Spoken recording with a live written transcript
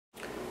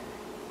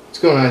What's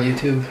going on,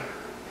 YouTube?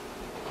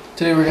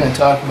 Today we're going to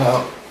talk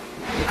about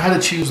how to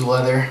choose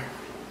leather.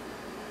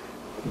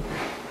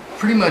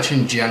 Pretty much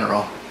in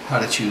general, how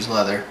to choose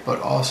leather,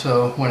 but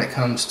also when it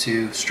comes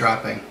to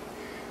stropping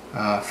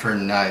for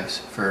knives,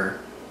 for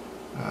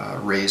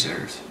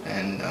razors,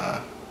 and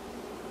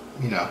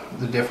you know,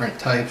 the different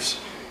types,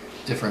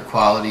 different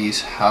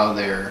qualities, how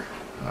they're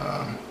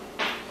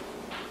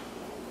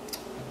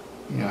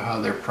you know,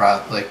 how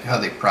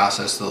they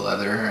process the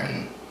leather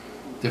and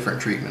different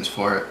treatments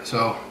for it.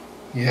 So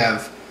you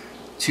have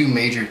two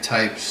major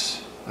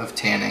types of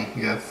tanning.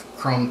 You have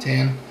chrome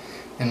tan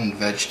and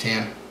veg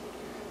tan.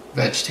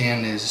 Veg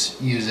tan is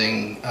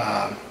using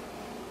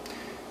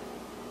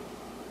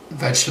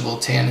vegetable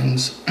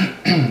tannins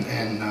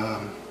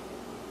and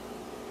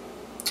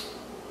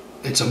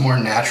it's a more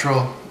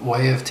natural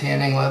way of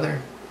tanning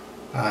leather.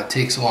 It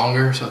takes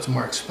longer, so it's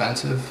more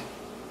expensive.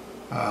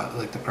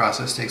 Like the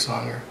process takes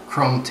longer.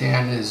 Chrome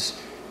tan is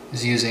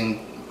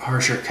using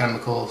harsher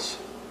chemicals,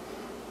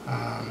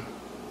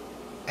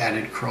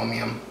 added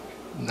chromium.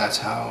 That's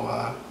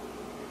how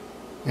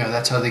you know,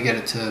 that's how they get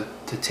it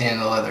to tan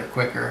the leather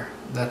quicker.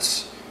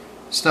 That's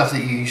stuff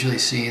that you usually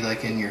see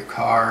like in your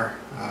car,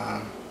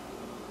 a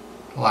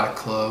lot of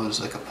clothes,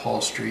 like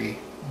upholstery,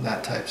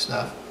 that type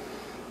stuff.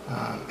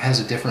 Has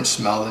a different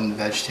smell than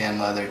veg tan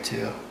leather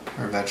too,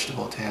 or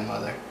vegetable tan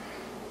leather.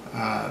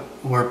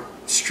 We're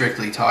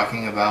strictly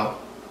talking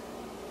about,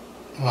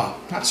 well,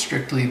 not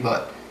strictly,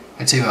 but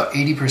I'd say about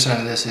 80%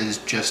 of this is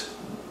just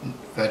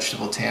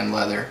vegetable tan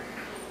leather.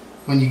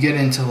 When you get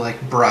into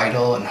like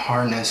bridle and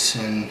harness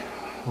and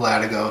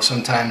latigo,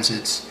 sometimes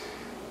it's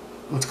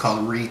what's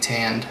called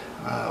retanned,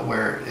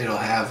 where it'll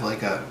have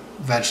like a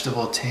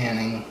vegetable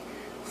tanning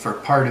for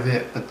part of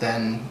it, but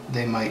then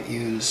they might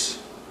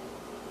use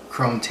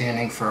chrome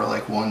tanning for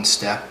like one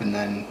step, and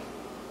then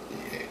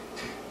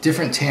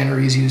different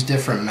tanneries use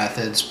different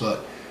methods,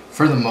 but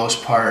for the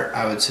most part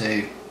I would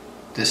say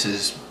this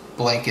is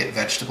blanket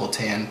vegetable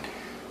tan,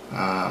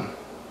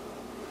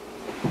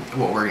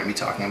 what we're going to be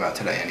talking about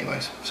today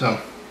anyways. So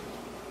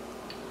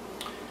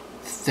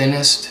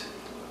thinnest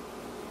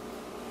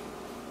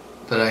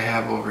that I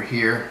have over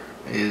here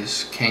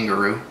is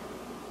kangaroo.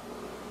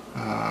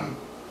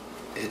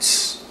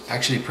 It's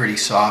actually pretty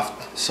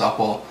soft,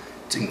 supple.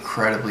 It's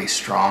incredibly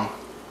strong.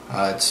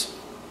 It's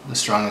the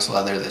strongest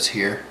leather that's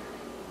here.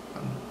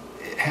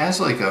 It has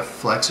like a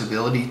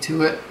flexibility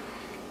to it,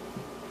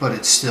 but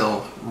it's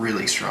still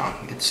really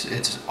strong.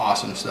 It's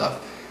awesome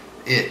stuff.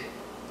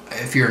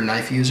 If you're a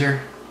knife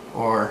user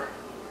or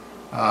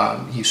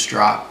you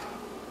strop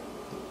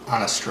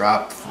on a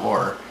strap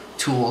for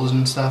tools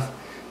and stuff,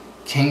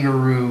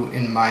 kangaroo,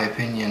 in my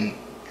opinion,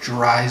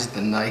 dries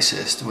the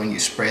nicest when you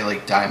spray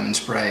like diamond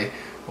spray,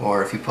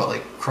 or if you put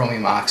like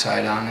chromium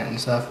oxide on it and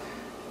stuff.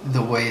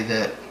 The way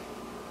that,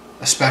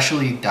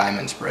 especially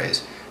diamond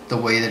sprays, the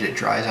way that it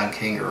dries on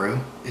kangaroo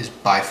is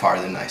by far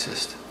the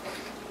nicest.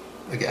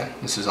 Again,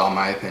 this is all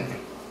my opinion.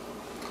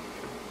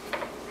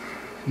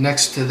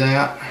 Next to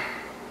that,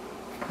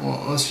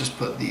 well, let's just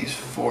put these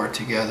four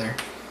together.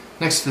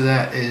 Next to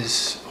that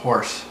is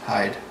horse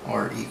hide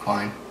or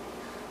equine.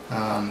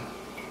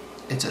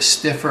 It's a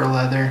stiffer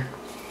leather.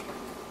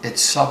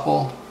 It's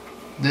supple.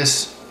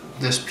 This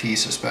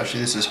piece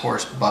especially, this is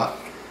horse butt.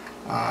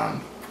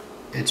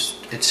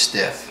 It's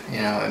stiff.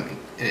 You know, I mean,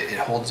 it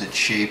holds its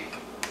shape.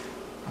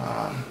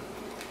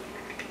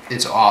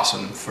 It's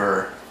awesome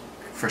for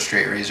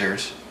straight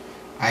razors.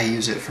 I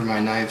use it for my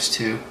knives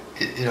too.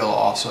 It'll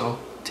also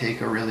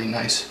take a really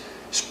nice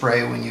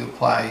spray when you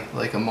apply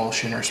like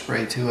emulsion or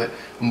spray to it.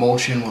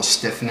 Emulsion will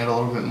stiffen it a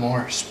little bit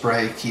more.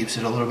 Spray keeps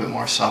it a little bit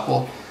more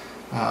supple.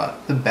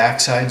 The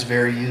backside's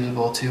very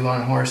usable too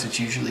on a horse. It's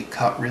usually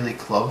cut really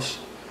close.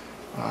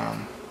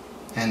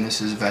 And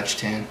this is veg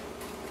tan.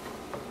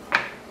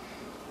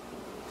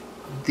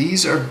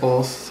 These are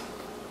both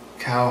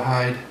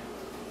cowhide.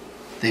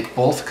 They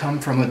both come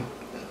from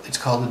it's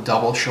called a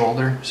double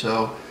shoulder.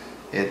 So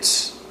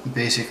it's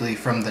basically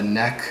from the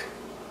neck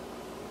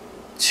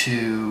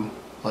to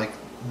like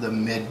the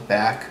mid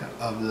back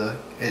of the,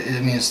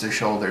 it means their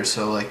shoulders.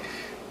 So like,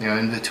 you know,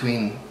 in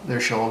between their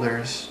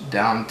shoulders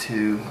down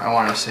to, I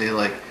want to say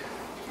like,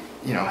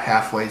 you know,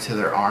 halfway to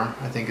their arm,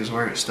 I think is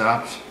where it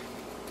stops.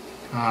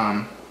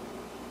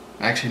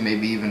 Actually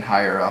maybe even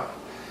higher up.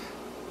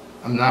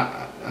 I'm not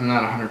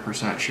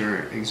 100%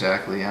 sure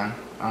exactly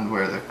on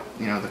where the,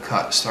 you know, the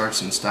cut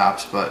starts and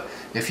stops, but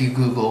if you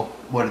Google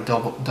what a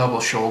double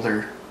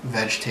shoulder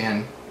veg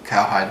tan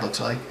cowhide looks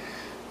like,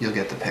 you'll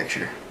get the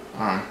picture.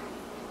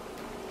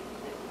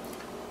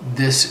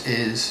 This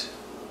is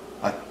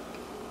I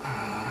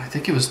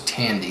think it was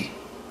Tandy.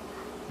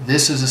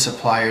 This is a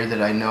supplier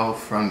that I know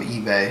from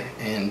eBay,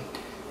 and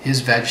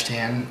his veg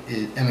tan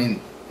is, I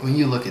mean, when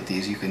you look at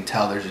these you can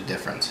tell there's a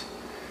difference.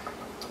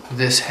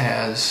 This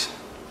has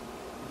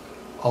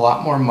a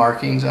lot more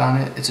markings on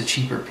it. It's a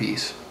cheaper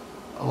piece.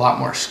 A lot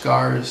more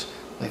scars,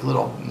 like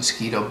little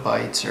mosquito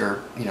bites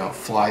or, you know,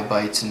 fly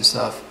bites and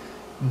stuff.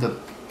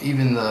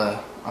 Even the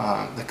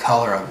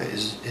color of it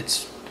is,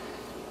 it's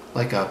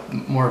like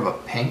more of a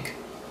pink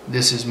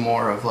This is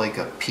more of like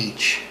a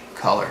peach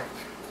color.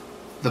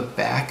 The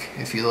back,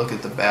 if you look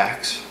at the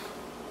backs,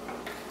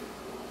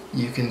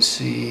 you can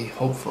see,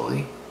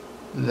 hopefully,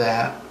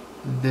 that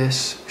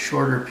this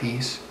shorter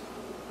piece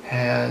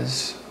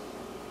has,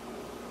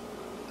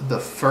 the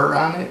fur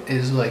on it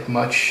is like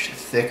much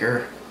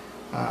thicker.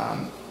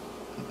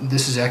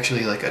 This is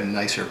actually like a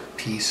nicer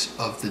piece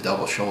of the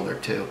double shoulder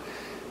too.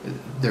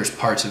 There's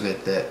parts of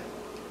it that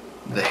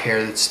the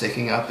hair that's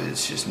sticking up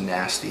is just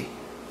nasty.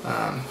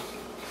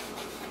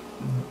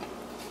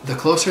 The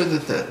closer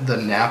that the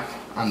nap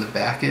on the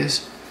back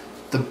is,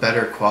 the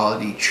better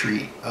quality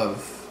treat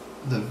of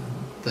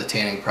the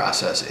tanning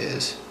process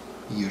is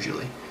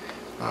usually.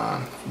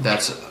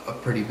 That's a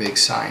pretty big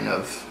sign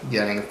of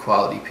getting a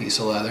quality piece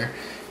of leather,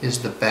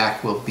 is the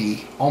back will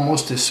be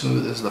almost as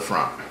smooth as the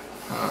front.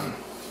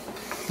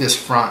 This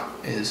front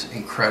is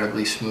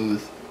incredibly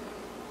smooth.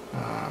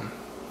 I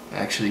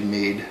actually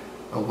made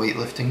a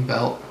weightlifting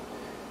belt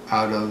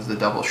out of the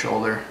double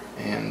shoulder,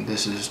 and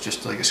this is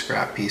just like a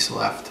scrap piece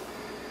left.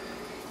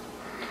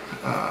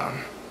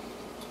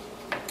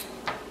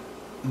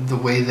 The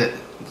way that,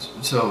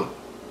 so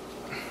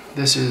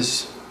this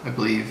is, I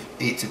believe,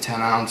 8 to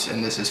 10 ounce,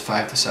 and this is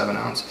 5 to 7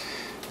 ounce.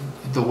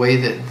 The way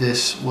that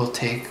this will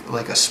take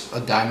like a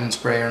diamond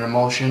spray or an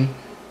emulsion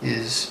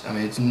is, I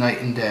mean, it's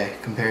night and day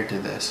compared to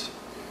this.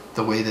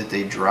 The way that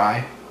they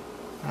dry,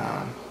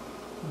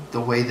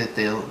 the way that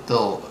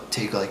they'll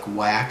take like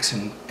wax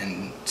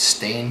and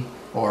stain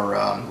or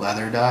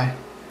leather dye.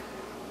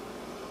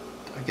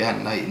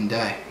 Again, night and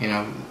day. You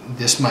know,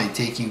 this might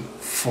take you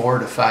 4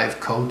 to 5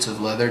 coats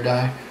of leather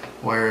dye,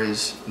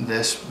 whereas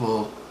this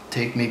will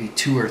take maybe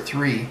 2 or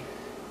 3,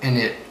 and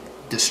it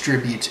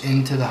distributes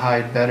into the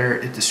hide better.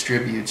 It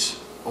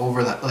distributes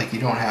over the, like, you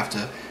don't have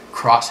to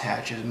cross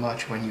hatch as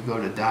much when you go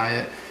to dye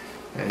it.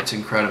 It's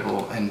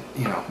incredible, and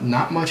you know,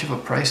 not much of a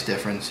price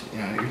difference. You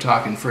know, you're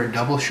talking for a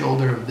double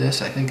shoulder of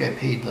this, I think I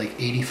paid like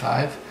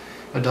 $85.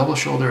 A double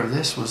shoulder of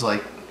this was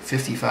like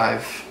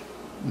 $55,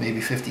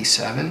 maybe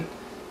 $57.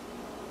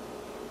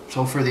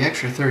 So for the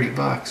extra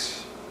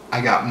 $30, I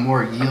got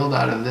more yield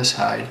out of this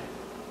hide,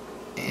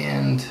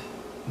 and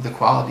the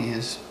quality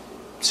is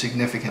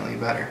significantly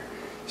better.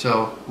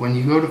 So when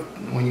you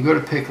go to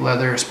pick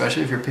leather,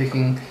 especially if you're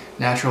picking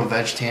natural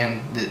veg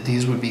tan,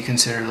 these would be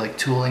considered like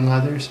tooling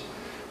leathers.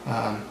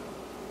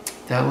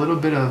 That little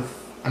bit of,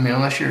 I mean,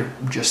 unless you're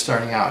just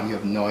starting out and you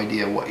have no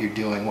idea what you're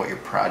doing, what your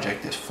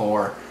project is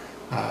for,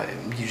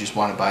 you just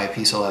want to buy a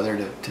piece of leather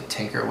to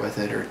tinker with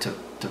it or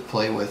to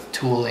play with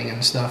tooling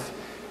and stuff,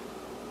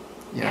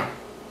 you know,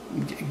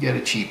 get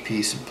a cheap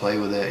piece and play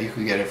with it. You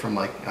could get it from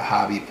like a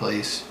hobby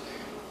place.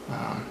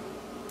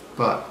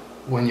 But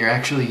when you're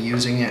actually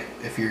using it,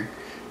 if you're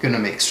going to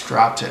make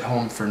strops at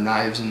home for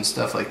knives and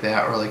stuff like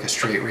that, or like a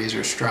straight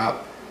razor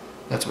strop,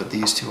 that's what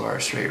these two are,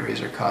 straight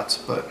razor cuts.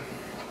 But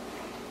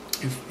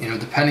if, you know,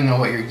 depending on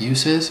what your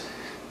use is,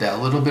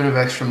 that little bit of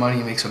extra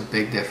money makes a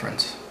big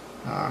difference.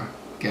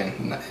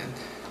 Again,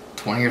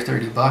 20 or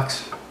 30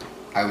 bucks,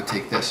 I would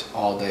take this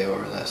all day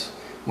over this.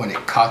 When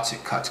it cuts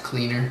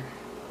cleaner.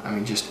 I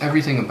mean, just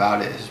everything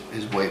about it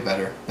is way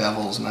better.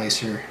 Bevel's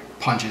nicer,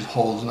 punches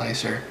holes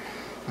nicer.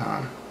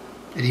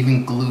 It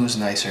even glues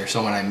nicer.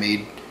 So when I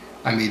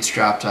made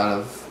straps out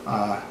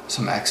of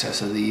some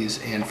excess of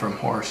these and from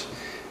horse,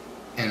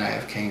 and I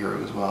have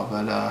kangaroo as well.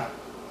 But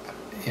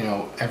you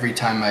know, every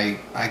time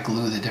I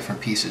glue the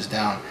different pieces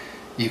down,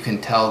 you can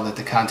tell that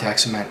the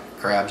contact cement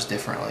grabs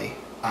differently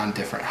on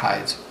different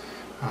hides.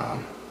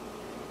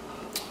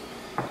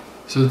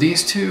 So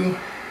these two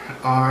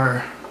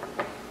are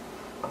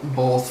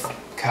both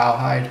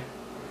cowhide.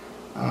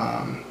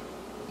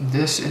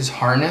 This is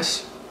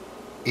harness,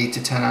 8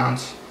 to 10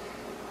 ounce.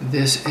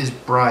 This is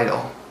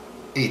bridle,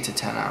 8 to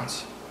 10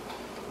 ounce.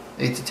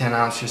 8 to 10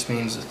 ounce just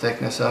means the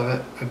thickness of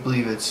it. I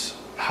believe it's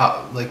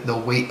like the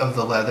weight of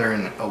the leather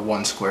in a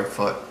 1 square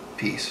foot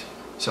piece.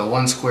 So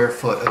 1 square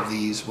foot of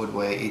these would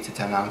weigh 8 to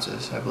 10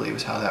 ounces, I believe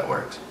is how that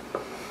works.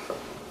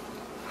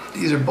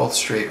 These are both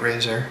straight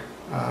razor.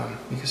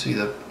 You can see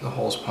the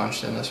holes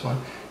punched in this one.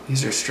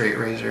 These are straight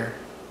razor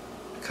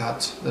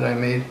cuts that I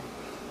made.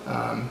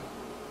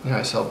 You know,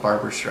 I sell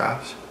barber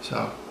straps,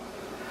 so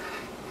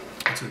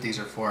that's what these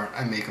are for.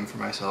 I make them for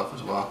myself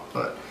as well,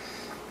 but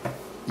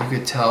you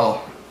could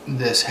tell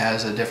this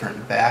has a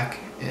different back.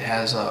 It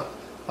has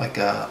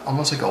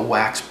almost like a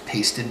wax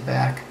pasted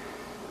back.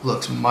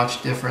 Looks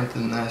much different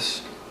than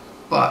this,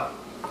 but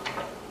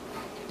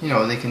you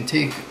know, they can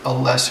take a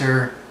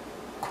lesser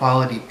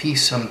quality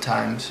piece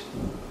sometimes,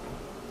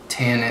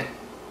 tan it,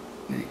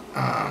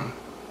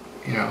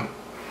 you know,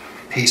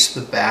 paste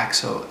the back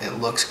so it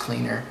looks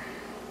cleaner.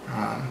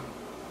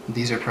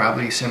 These are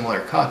probably similar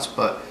cuts,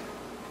 but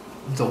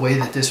the way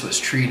that this was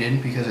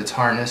treated, because it's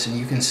harness, and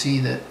you can see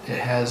that it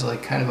has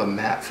like kind of a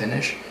matte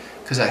finish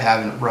because I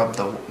haven't rubbed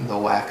the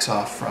wax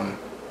off from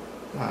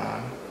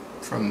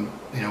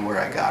you know, where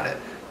I got it.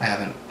 I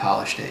haven't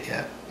polished it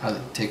yet. I'll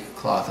take a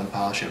cloth and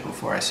polish it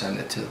before I send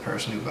it to the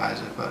person who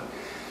buys it. But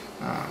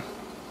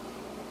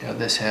you know,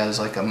 this has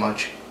like a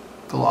much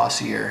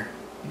glossier,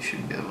 you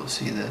should be able to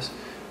see this,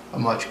 a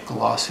much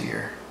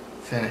glossier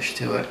finish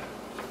to it.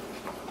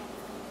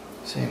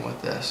 Same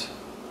with this.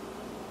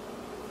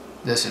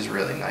 This is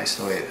really nice,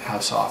 the way how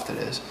soft it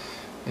is.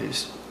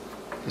 This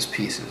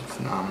piece is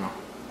phenomenal.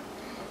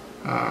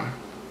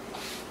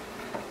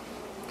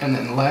 And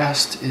then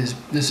last is,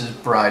 this is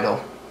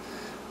bridle.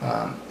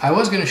 I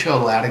was going to show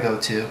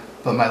latigo too,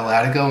 but my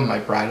latigo and my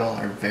bridle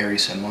are very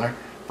similar.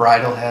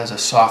 Bridle has a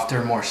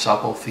softer, more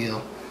supple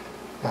feel.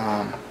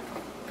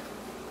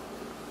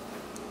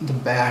 The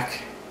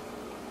back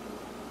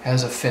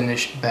has a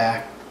finished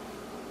back,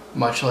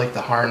 much like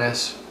the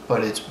harness,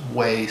 but it's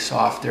way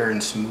softer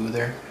and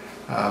smoother.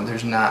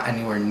 There's not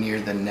anywhere near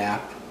the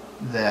nap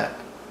that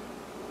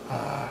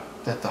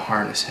that the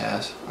harness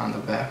has on the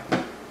back.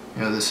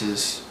 You know, this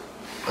is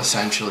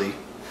essentially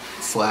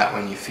flat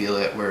when you feel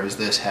it, whereas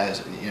this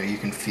has, you know, you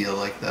can feel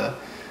like the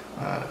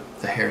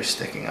hair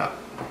sticking up.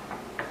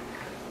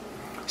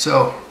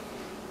 So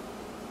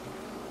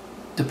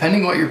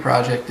depending what your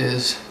project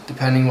is,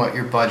 depending what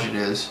your budget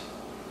is,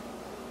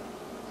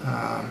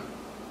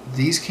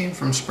 these came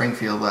from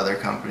Springfield Leather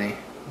Company.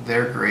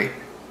 They're great.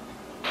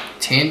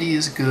 Tandy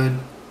is good.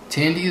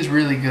 Tandy is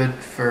really good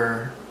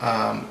for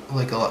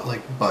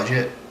like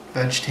budget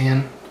veg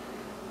tan.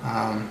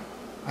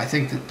 I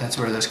think that's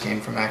where this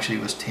came from, actually,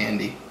 was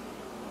Tandy.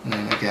 And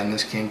then again,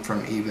 this came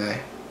from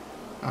eBay.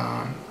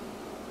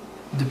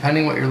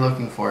 Depending what you're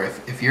looking for,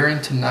 if you're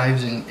into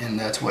knives and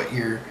that's what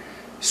your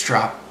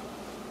strop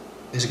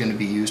is going to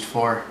be used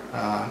for,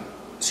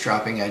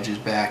 stropping edges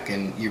back,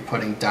 and you're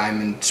putting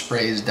diamond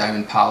sprays,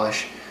 diamond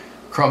polish,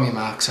 chromium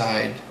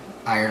oxide,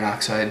 iron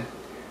oxide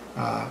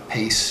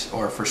paste,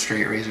 or for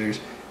straight razors,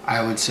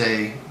 I would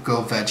say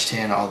go veg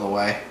tan all the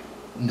way.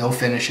 No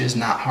finishes,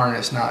 not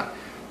harness, not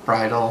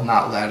bridle,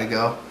 not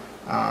latigo.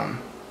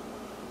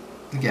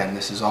 Again,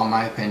 this is all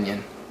my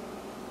opinion.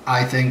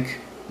 I think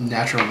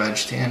natural veg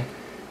tan,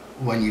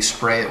 when you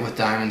spray it with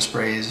diamond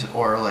sprays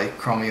or like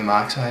chromium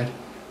oxide,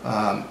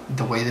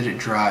 the way that it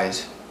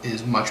dries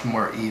is much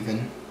more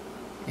even.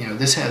 You know,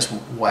 this has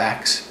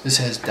wax, this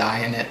has dye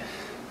in it.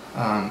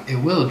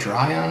 It will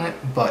dry on it,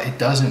 but it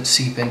doesn't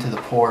seep into the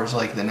pores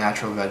like the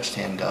natural veg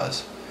tan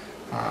does.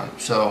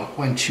 So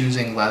when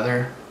choosing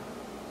leather,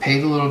 pay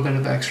the little bit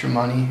of extra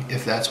money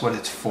if that's what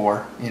it's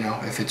for. You know,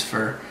 if it's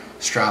for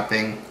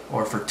stropping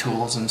or for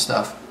tools and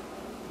stuff,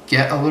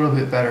 get a little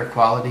bit better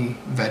quality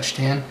veg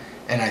tan,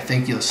 and I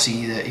think you'll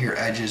see that your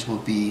edges will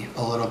be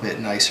a little bit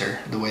nicer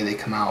the way they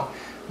come out.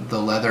 The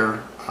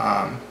leather,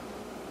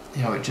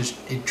 you know,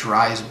 it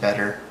dries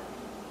better.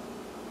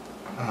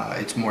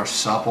 It's more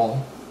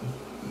supple.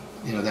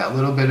 You know, that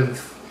little bit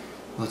of,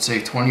 let's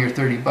say 20 or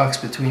 30 bucks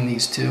between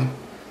these two,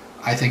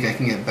 I think I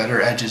can get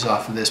better edges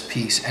off of this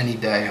piece any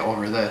day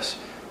over this,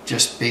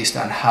 just based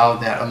on how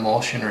that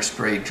emulsion or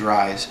spray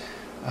dries.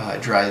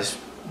 It dries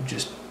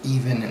just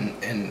even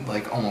and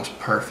like almost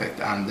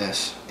perfect on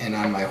this and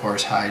on my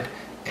horsehide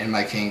and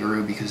my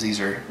kangaroo, because these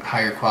are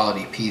higher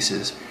quality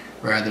pieces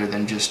rather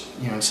than just,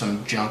 you know,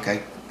 some junk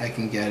I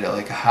can get at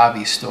like a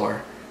hobby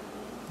store,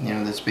 you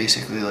know, that's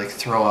basically like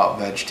throw out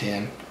veg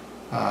tan.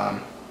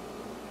 I'm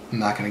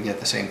not going to get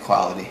the same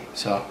quality.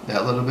 So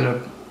that little bit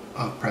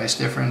of price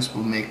difference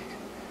will make,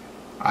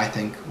 I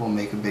think, will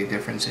make a big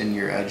difference in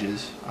your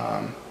edges.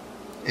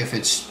 If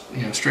it's,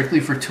 you know, strictly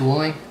for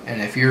tooling,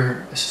 and if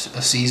you're a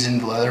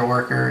seasoned leather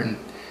worker and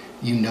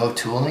you know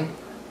tooling,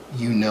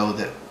 you know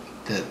that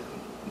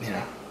you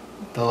know,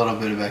 the little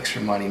bit of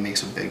extra money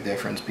makes a big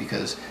difference,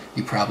 because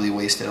you probably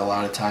wasted a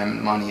lot of time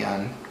and money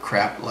on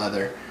crap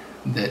leather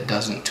that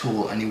doesn't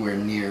tool anywhere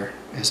near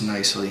as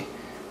nicely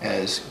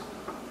as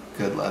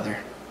good leather.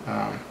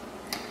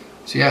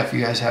 So yeah, if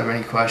you guys have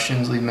any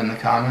questions, leave them in the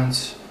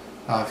comments.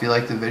 If you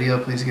like the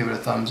video, please give it a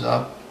thumbs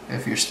up.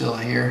 If you're still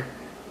here,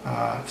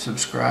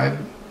 subscribe.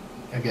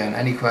 Again,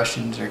 any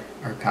questions or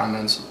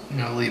comments, you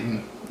know, leave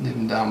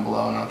them down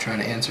below, and I'll try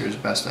to answer as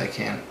best I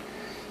can.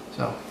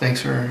 So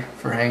thanks for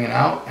hanging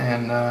out,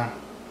 and yeah,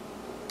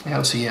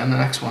 I'll see you on the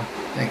next one.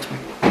 Thanks.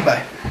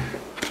 Bye.